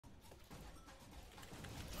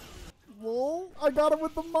I got him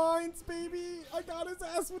with the mines, baby. I got his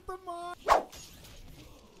ass with the mines.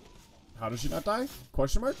 How does she not die?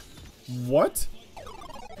 Question mark? What?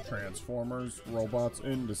 Transformers, robots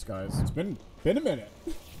in disguise. It's been a minute.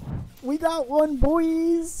 We got one,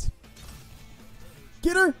 boys.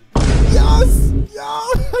 Get her. Yes!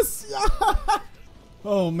 Yes! Yes!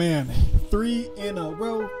 Oh, man. 3 in a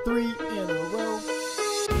row. 3 in a row.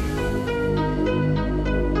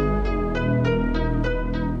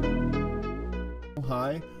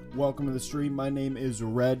 Hi. Welcome to the stream. My name is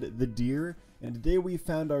Red the Deer. And today we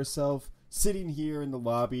found ourselves sitting here in the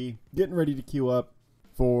lobby, getting ready to queue up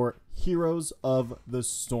for Heroes of the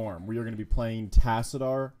Storm. We are going to be playing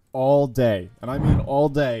Tassadar all day. And I mean all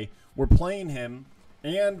day. We're playing him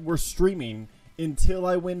and we're streaming until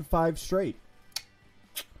I win 5 straight.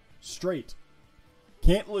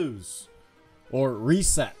 Can't lose. Or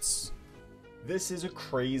resets. This is a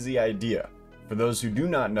crazy idea. For those who do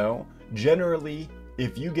not know, generally,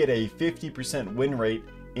 if you get a 50% win rate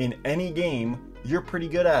in any game, you're pretty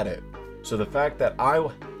good at it. So the fact that I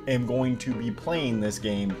am going to be playing this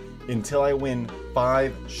game until I win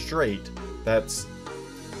 5 straight, that's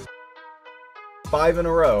 5 in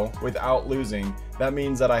a row without losing, that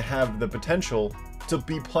means that I have the potential to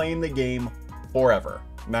be playing the game forever.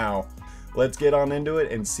 Now, let's get on into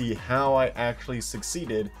it and see how I actually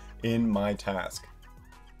succeeded in my task.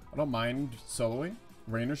 I don't mind soloing.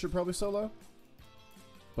 Rainer should probably solo.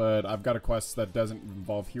 But I've got a quest that doesn't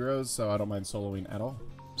involve heroes, so I don't mind soloing at all.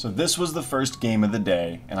 So this was the first game of the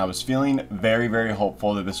day, and I was feeling very, very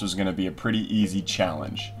hopeful that this was going to be a pretty easy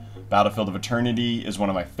challenge. Battlefield of Eternity is one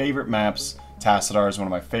of my favorite maps, Tassadar is one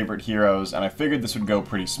of my favorite heroes, and I figured this would go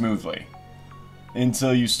pretty smoothly.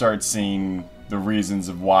 Until you start seeing the reasons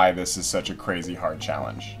of why this is such a crazy hard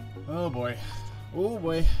challenge. Oh boy. Oh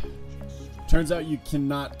boy. Turns out you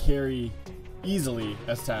cannot carry easily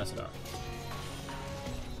as Tassadar.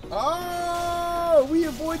 Oh! We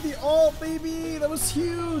avoid the ult, baby! That was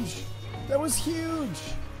huge! That was huge!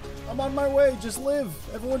 I'm on my way. Just live.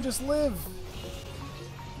 Everyone just live.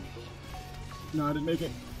 No, I didn't make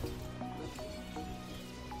it.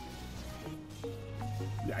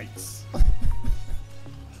 Yikes.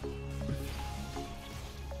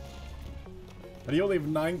 But he only have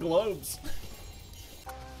 9 globes.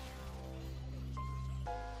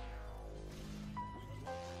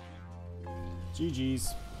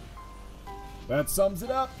 GG's. That sums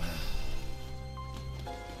it up.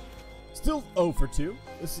 Still 0 for 2.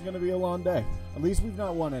 This is going to be a long day. At least we've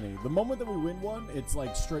not won any. The moment that we win one, it's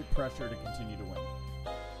like straight pressure to continue to win.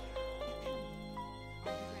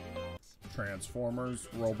 Transformers,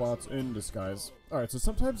 robots in disguise. Alright, so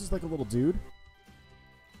sometimes it's like a little dude.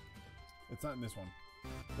 It's not in this one.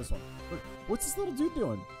 This one. Look, what's this little dude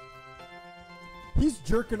doing? He's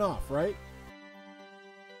jerking off, right?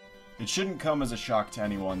 It shouldn't come as a shock to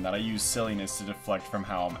anyone that I use silliness to deflect from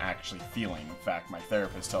how I'm actually feeling. In fact, my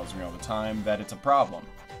therapist tells me all the time that it's a problem.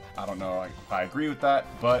 I don't know if I agree with that,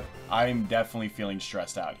 but I'm definitely feeling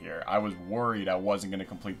stressed out here. I was worried I wasn't going to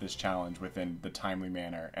complete this challenge within the timely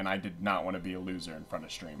manner, and I did not want to be a loser in front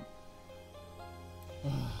of stream.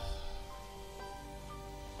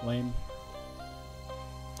 Lame.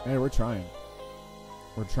 Hey, we're trying.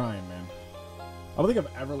 We're trying, man. I don't think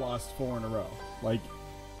I've ever lost 4 in a row. Like,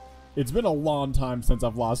 it's been a long time since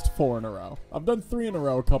I've lost 4 in a row. I've done 3 in a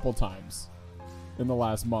row a couple times in the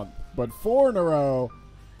last month, but 4 in a row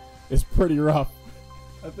is pretty rough.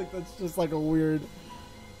 I think that's just like a weird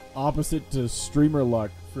opposite to streamer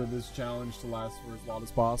luck for this challenge to last for as long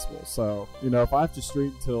as possible. So, you know, if I have to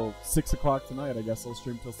stream till 6 o'clock tonight, I guess I'll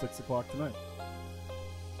stream till 6 o'clock tonight.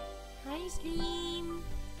 Hi, stream.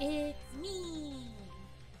 It's me.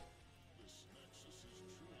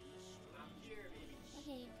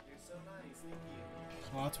 Okay. You're so nice, thank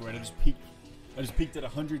you. Oh, that's weird. I just peaked at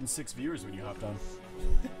 106 viewers when you hopped on.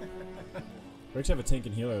 We actually have a tank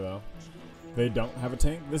and healer though. They don't have a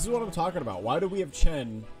tank. This is what I'm talking about. Why do we have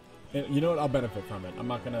Chen? And you know what? I'll benefit from it. I'm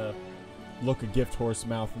not gonna look a gift horse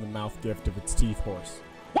mouth in the mouth gift of its teeth horse.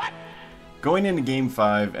 What? Going into game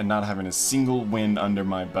 5 and not having a single win under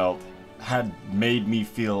my belt had made me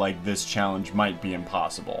feel like this challenge might be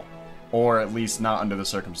impossible. Or at least not under the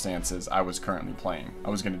circumstances I was currently playing.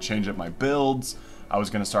 I was going to change up my builds. I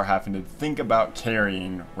was going to start having to think about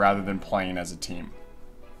carrying rather than playing as a team.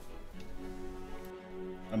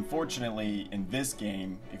 Unfortunately, in this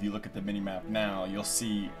game, if you look at the minimap now, you'll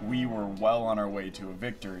see we were well on our way to a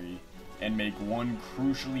victory and make one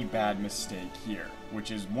crucially bad mistake here,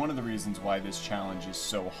 which is one of the reasons why this challenge is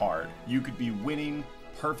so hard. You could be winning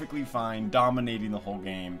perfectly fine, dominating the whole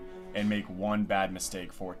game, and make one bad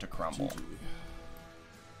mistake for it to crumble.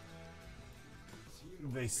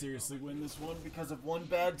 They seriously win this one because of one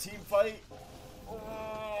bad team fight? Oh.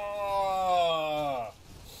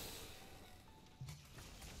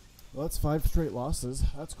 Well, that's 5 straight losses.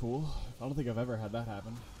 That's cool. I don't think I've ever had that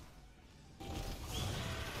happen.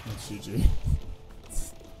 That's GG.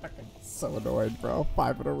 It's fucking so annoying, bro.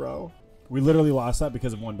 5 in a row. We literally lost that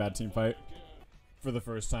because of one bad team fight. For the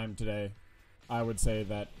first time today, I would say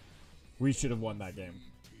that we should have won that game.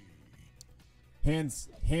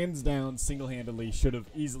 Hands down, single-handedly, should have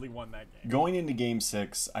easily won that game. Going into Game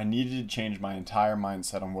 6, I needed to change my entire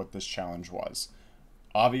mindset on what this challenge was.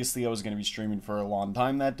 Obviously, I was going to be streaming for a long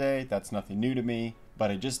time that day. That's nothing new to me. But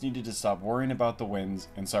I just needed to stop worrying about the wins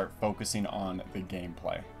and start focusing on the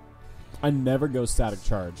gameplay. I never go static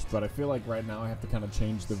charge, but I feel like right now I have to kind of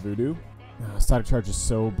change the voodoo. Static charge is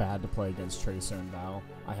so bad to play against Tracer and Val.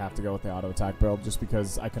 I have to go with the auto attack build just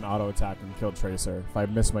because I can auto attack and kill Tracer. If I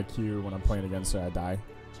miss my Q when I'm playing against her, I die.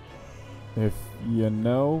 If you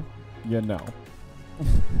know, you know.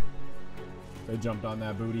 They jumped on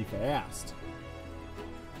that booty fast.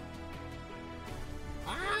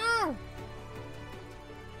 Ah!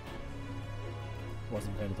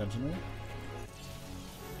 Wasn't paying attention there.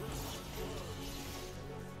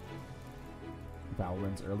 Val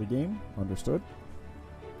wins early game. Understood.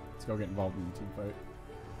 Let's go get involved in the team fight.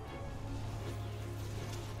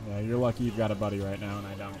 Yeah, you're lucky you've got a buddy right now, and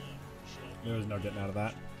I don't. There's no getting out of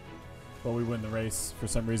that. But we win the race. For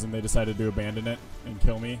some reason, they decided to abandon it and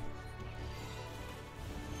kill me.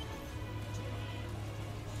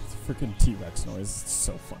 It's a freaking T-Rex noise. It's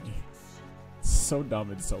so funny. It's so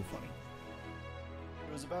dumb. It's so funny.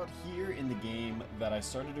 It was about here in the game that I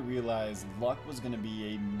started to realize luck was going to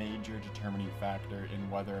be a major determining factor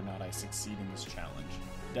in whether or not I succeed in this challenge.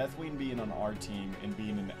 Deathwing being on our team and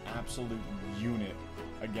being an absolute unit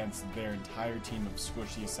against their entire team of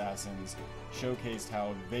squishy assassins showcased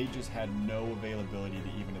how they just had no availability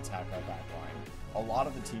to even attack our backline. A lot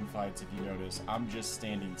of the team fights, if you notice, I'm just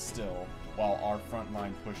standing still while our front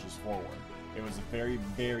line pushes forward. It was a very,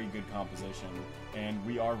 very good composition, and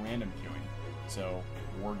we are random queuing. So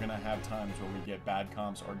we're going to have times where we get bad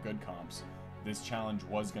comps or good comps. This challenge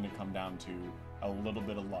was going to come down to a little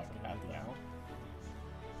bit of luck at the end.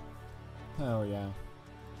 Hell yeah.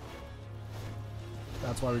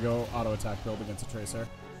 That's why we go auto attack build against a Tracer.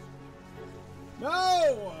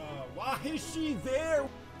 No! Why is she there?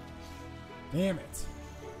 Damn it.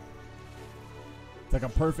 It's like a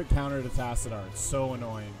perfect counter to Tassadar. It's so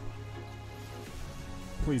annoying.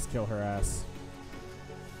 Please kill her ass.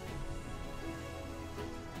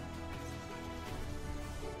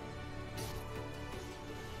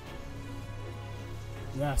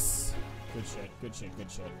 Yes. Good shit, good shit,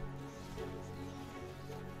 good shit.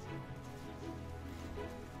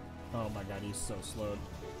 Oh my god, he's so slowed.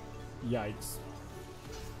 Yikes.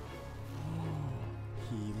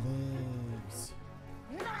 He lives.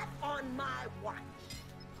 Not on my watch.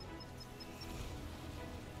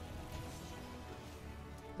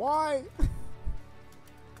 Why?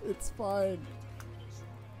 It's fine.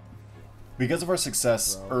 Because of our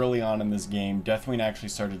success early on in this game, Deathwing actually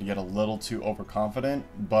started to get a little too overconfident,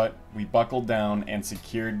 but we buckled down and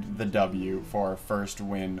secured the W for our first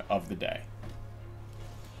win of the day.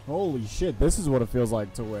 Holy shit, this is what it feels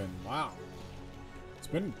like to win. Wow. It's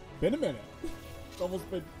been a minute. It's almost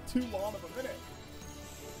been too long of a minute.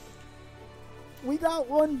 We got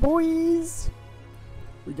one, boys.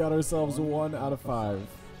 We got ourselves a 1 out of 5.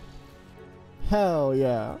 Hell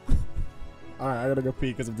yeah. Alright, I gotta go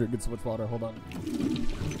pee because I'm drinking so much water. Hold on.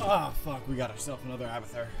 Ah, fuck, we got ourselves another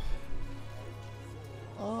Abathur.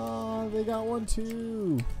 Oh, they got one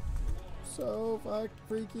too. So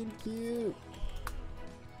freaking cute.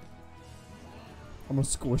 I'm gonna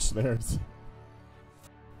squish theirs.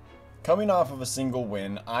 Coming off of a single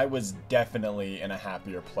win, I was definitely in a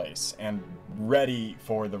happier place and ready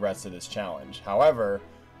for the rest of this challenge. However,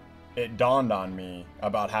 it dawned on me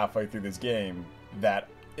about halfway through this game that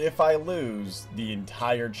if I lose, the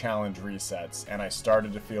entire challenge resets, and I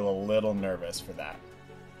started to feel a little nervous for that.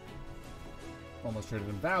 Almost traded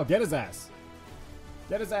him. Val, get his ass.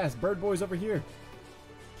 Get his ass. Bird boy's over here.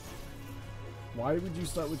 Why would you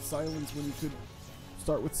start with silence when you could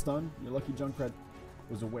start with stun? Your lucky Junkrat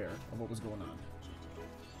was aware of what was going on.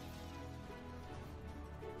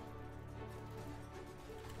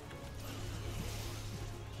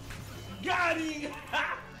 Got him!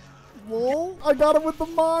 Whoa, I got him with the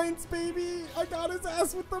mines, baby! I got his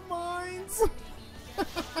ass with the mines!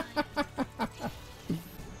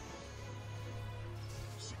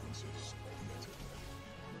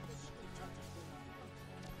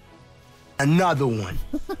 Another one.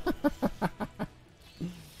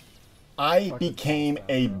 I became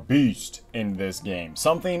a beast in this game.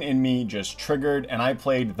 Something in me just triggered and I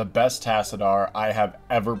played the best Tassadar I have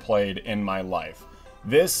ever played in my life.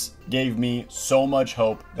 This gave me so much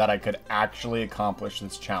hope that I could actually accomplish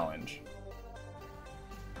this challenge.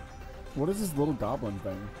 What is this little goblin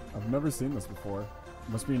thing? I've never seen this before.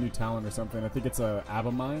 Must be a new talent or something. I think it's a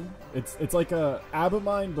Abamine. It's like a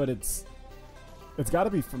Abamine, but it's got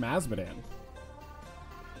to be from Asmodan.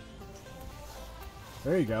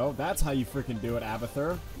 There you go. That's how you freaking do it,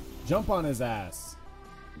 Abathur. Jump on his ass.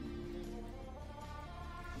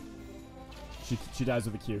 She dies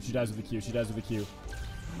with a Q. She dies with a Q. She dies with a Q.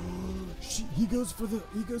 He goes for the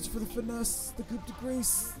finesse, the coup de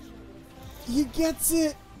grace. He gets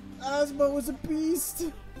it. Asmo was a beast.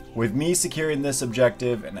 With me securing this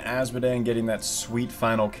objective and Asmodan getting that sweet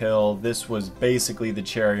final kill, this was basically the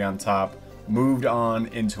cherry on top. Moved on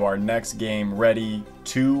into our next game, ready,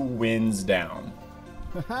 2 wins down.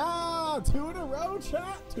 Ha! 2 in a row,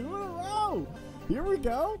 chat! 2 in a row! Here we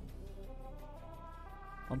go!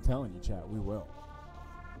 I'm telling you, chat, we will.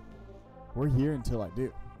 We're here until I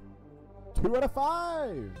do. 2 out of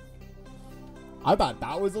 5! I thought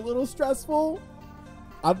that was a little stressful.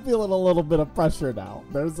 I'm feeling a little bit of pressure now.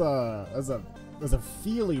 There's a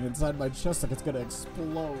feeling inside my chest like it's gonna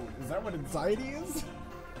explode. Is that what anxiety is?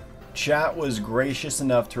 Chat was gracious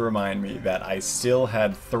enough to remind me that I still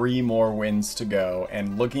had 3 more wins to go,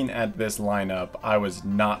 and looking at this lineup, I was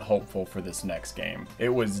not hopeful for this next game. It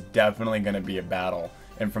was definitely going to be a battle,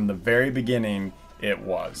 and from the very beginning, it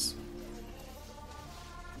was.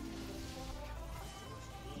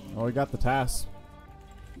 Oh, we got the Tass.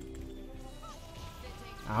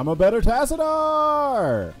 I'm a better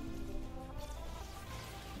Tassadar!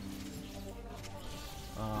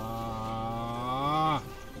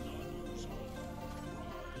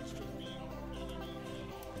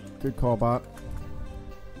 Good call, bot.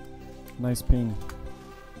 Nice ping.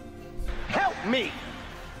 Help me!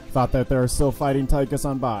 Thought that they were still fighting Tychus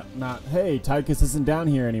on bot. Not, hey, Tychus isn't down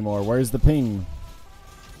here anymore. Where's the ping?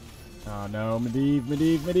 Oh no,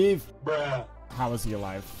 Medivh. Bruh. How is he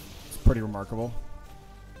alive? It's pretty remarkable.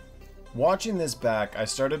 Watching this back, I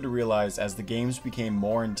started to realize as the games became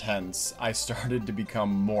more intense, I started to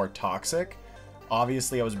become more toxic.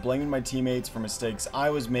 Obviously, I was blaming my teammates for mistakes I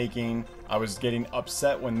was making. I was getting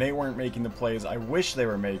upset when they weren't making the plays I wish they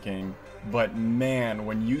were making. But man,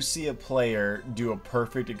 when you see a player do a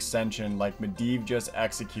perfect extension like Medivh just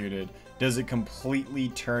executed, does it completely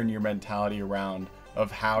turn your mentality around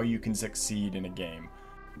of how you can succeed in a game.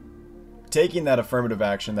 Taking that affirmative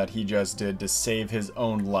action that he just did to save his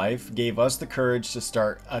own life gave us the courage to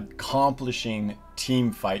start accomplishing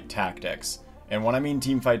teamfight tactics. And when I mean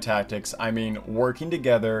teamfight tactics, I mean working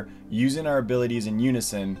together, using our abilities in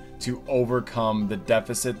unison to overcome the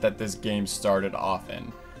deficit that this game started off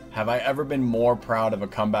in. Have I ever been more proud of a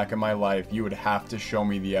comeback in my life? You would have to show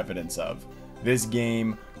me the evidence of. This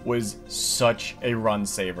game was such a run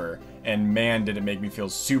saver, and man did it make me feel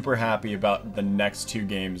super happy about the next 2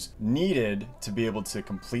 games needed to be able to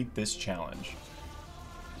complete this challenge.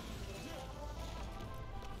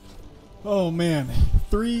 Oh man,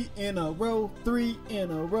 3 in a row, 3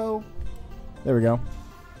 in a row. There we go.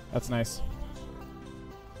 That's nice.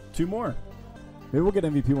 2 more. Maybe we'll get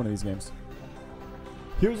MVP one of these games.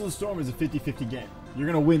 Heroes of the Storm is a 50-50 game. You're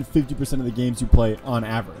going to win 50% of the games you play on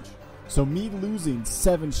average. So me losing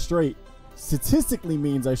 7 straight statistically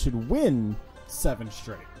means I should win 7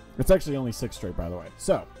 straight. It's actually only 6 straight, by the way.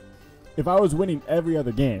 So if I was winning every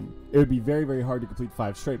other game, it would be very, very hard to complete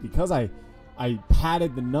 5 straight because I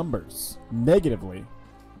padded the numbers negatively.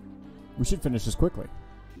 We should finish this quickly.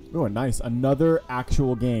 Oh, nice. Another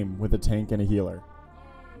actual game with a tank and a healer.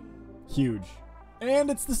 Huge.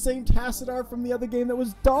 And it's the same Tassadar from the other game that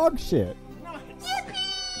was dog shit.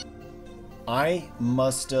 I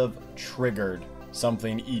must have triggered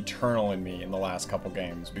something eternal in me in the last couple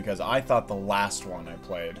games because I thought the last one I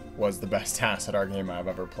played was the best Tassadar game I've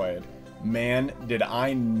ever played. Man, did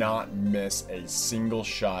I not miss a single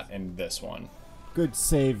shot in this one. Good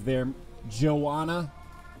save there, Joanna.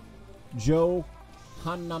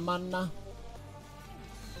 Johanna.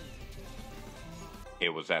 It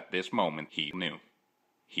was at this moment he knew.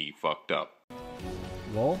 He fucked up.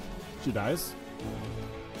 Lol, she dies.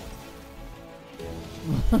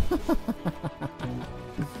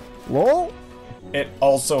 Lol? It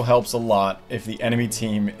also helps a lot if the enemy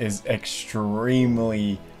team is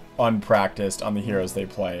extremely unpracticed on the heroes they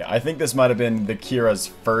play. I think this might have been the Kira's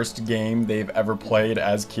first game they've ever played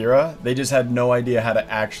as Kira. They just had no idea how to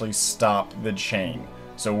actually stop the chain.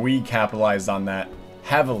 So we capitalized on that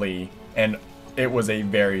heavily, and it was a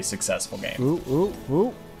very successful game. Ooh, ooh,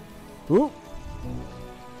 ooh, ooh.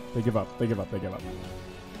 They give up. They give up. They give up.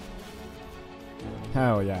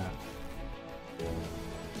 Hell yeah.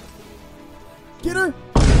 Get her!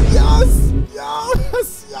 Yes!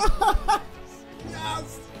 Yes! Yes!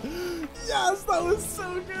 Yes! Yes! That was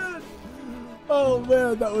so good! Oh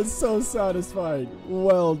man, that was so satisfying.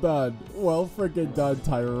 Well done. Well freaking done,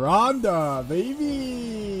 Tyrande,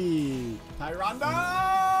 baby! Tyrande!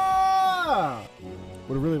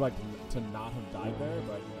 Would have really liked to not have died there,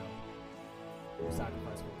 but you know,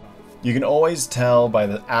 sacrifice for the cause. You can always tell by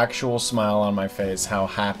the actual smile on my face how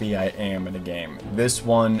happy I am in a game. This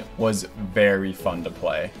one was very fun to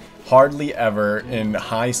play. Hardly ever in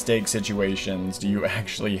high stakes situations do you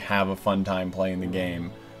actually have a fun time playing the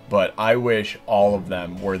game, but I wish all of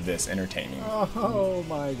them were this entertaining. Oh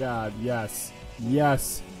my god, yes.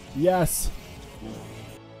 Yes. Yes.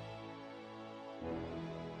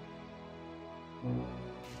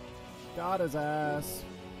 Got his ass.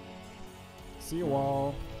 See you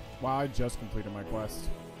all. Wow, I just completed my quest.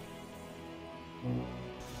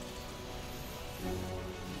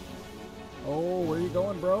 Oh, where you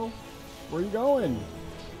going, bro? Where you going?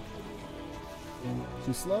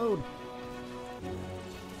 She slowed.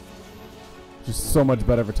 Just so much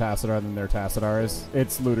better for Tassadar than their Tassadar is.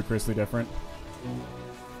 It's ludicrously different.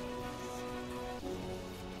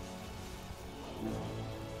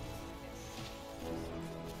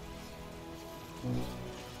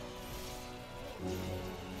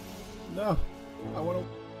 No, I want to.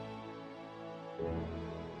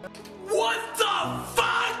 What the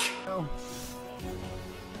fuck? No.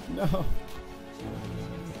 No.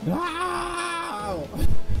 No!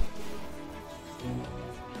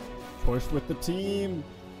 Push with the team.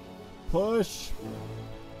 Push.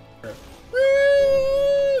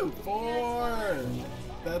 Woo! 4.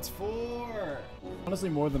 That's 4. Honestly,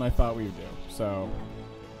 more than I thought we would do. So,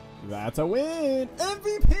 that's a win.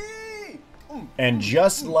 MVP! And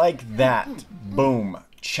just like that, boom,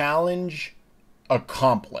 challenge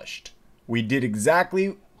accomplished. We did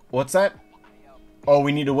exactly, what's that? Oh,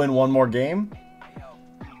 we need to win one more game?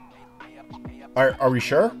 Are we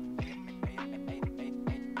sure?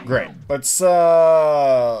 Great. Let's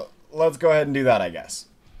go ahead and do that, I guess.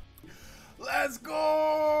 Let's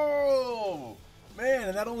go! Man,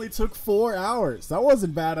 and that only took 4 hours. That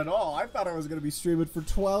wasn't bad at all. I thought I was going to be streaming for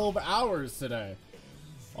 12 hours today.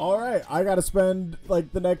 Alright, I gotta spend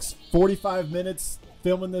like the next 45 minutes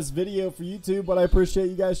filming this video for YouTube, but I appreciate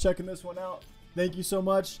you guys checking this one out. Thank you so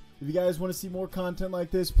much. If you guys want to see more content like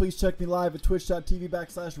this, please check me live at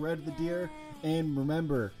twitch.tv/redofthedeer. And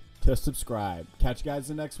remember to subscribe. Catch you guys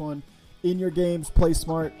in the next one. In your games, play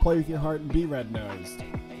smart, play with your heart, and be red-nosed.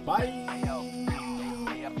 Bye!